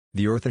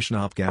The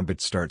Orthoschnapp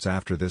Gambit starts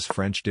after this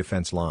French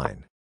defense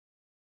line.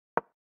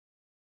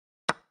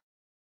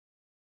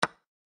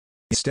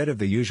 Instead of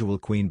the usual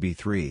Queen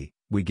b3,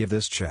 we give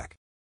this check.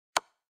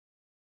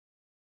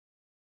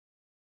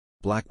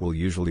 Black will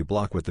usually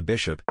block with the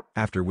bishop,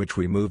 after which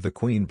we move the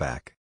queen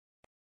back.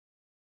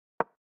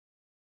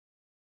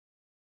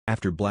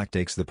 After black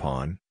takes the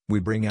pawn, we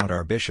bring out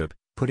our bishop,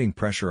 putting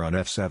pressure on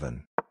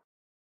f7.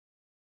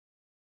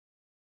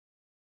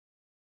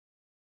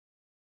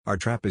 Our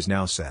trap is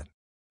now set.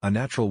 A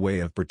natural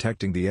way of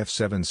protecting the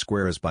f7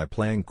 square is by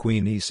playing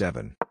queen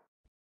e7.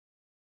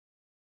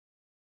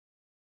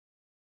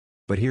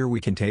 But here we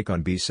can take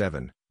on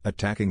b7,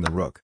 attacking the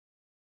rook.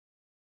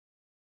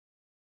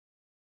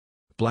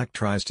 Black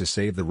tries to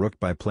save the rook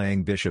by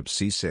playing bishop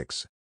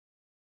c6.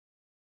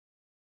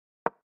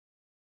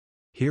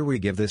 Here we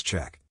give this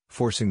check,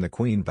 forcing the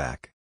queen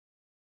back.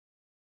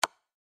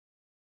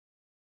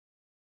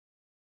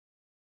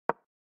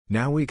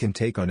 Now we can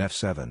take on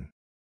f7.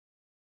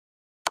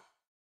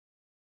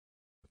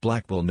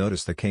 Black will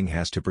notice the king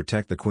has to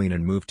protect the queen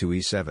and move to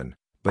e7,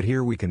 but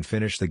here we can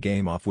finish the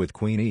game off with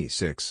queen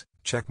e6,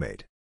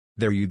 checkmate.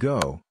 There you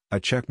go, a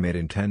checkmate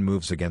in 10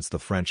 moves against the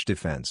French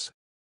defense.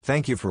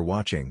 Thank you for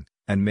watching,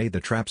 and may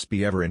the traps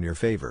be ever in your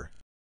favor.